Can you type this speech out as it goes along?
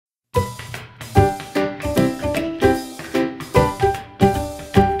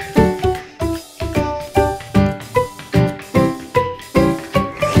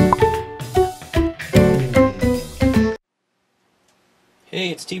Okay,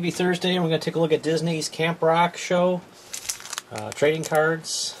 it's TV Thursday, and we're going to take a look at Disney's Camp Rock show. Trading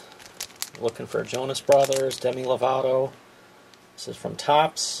cards. Looking for Jonas Brothers, Demi Lovato. This is from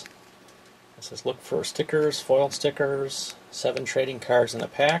Topps. It says look for stickers, foiled stickers, 7 trading cards in a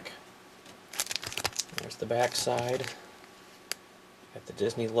pack. There's the back side. Got the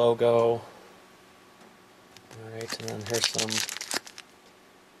Disney logo. Alright, and then here's some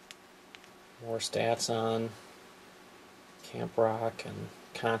more stats on Camp Rock and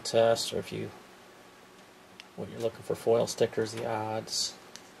contests, or if you what you're looking for, foil stickers, the odds.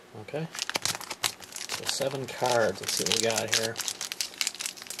 Okay, so 7 cards. Let's see what we got here.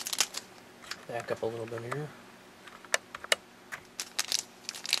 Back up a little bit here.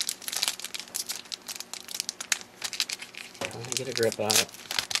 Trying to get a grip on it.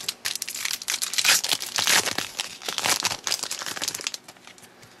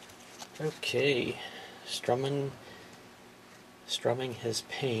 Okay, strumming his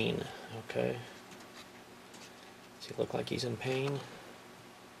pain. Okay. Does he look like he's in pain?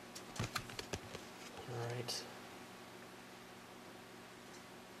 Alright.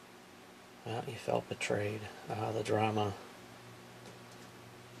 Well, he felt betrayed. The drama.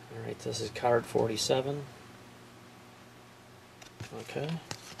 Alright, this is card 47. Okay.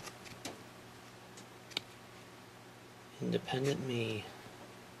 Independent Me.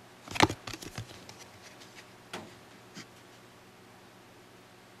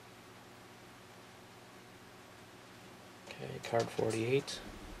 Okay, card 48.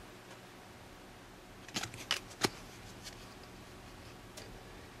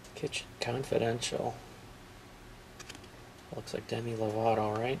 Kitchen Confidential. Looks like Demi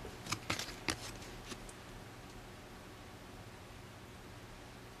Lovato, right?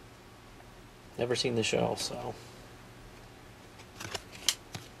 Never seen the show, so.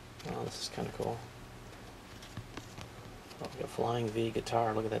 Oh, this is kind of cool. Oh, we got Flying V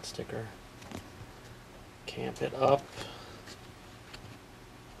guitar. Look at that sticker. Camp It Up.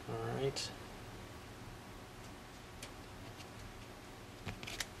 Alright.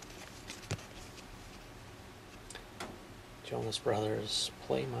 Jonas Brothers,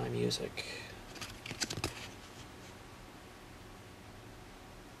 Play My Music.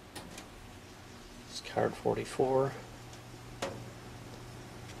 It's card 44. Oh,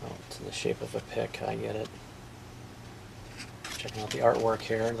 it's in the shape of a pick, I get it. Checking out the artwork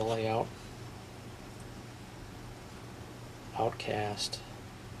here, the layout. Outcast.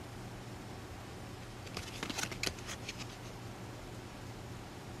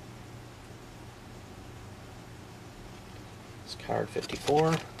 It's card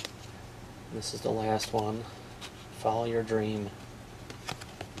 54. This is the last one. Follow Your Dream.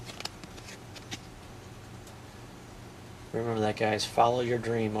 Remember that, guys. Follow your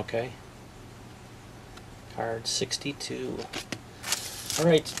dream, okay? Card 62.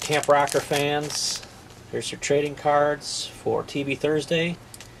 Alright, Camp Rocker fans. Here's your trading cards for TV Thursday.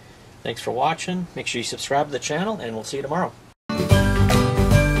 Thanks for watching. Make sure you subscribe to the channel, and we'll see you tomorrow.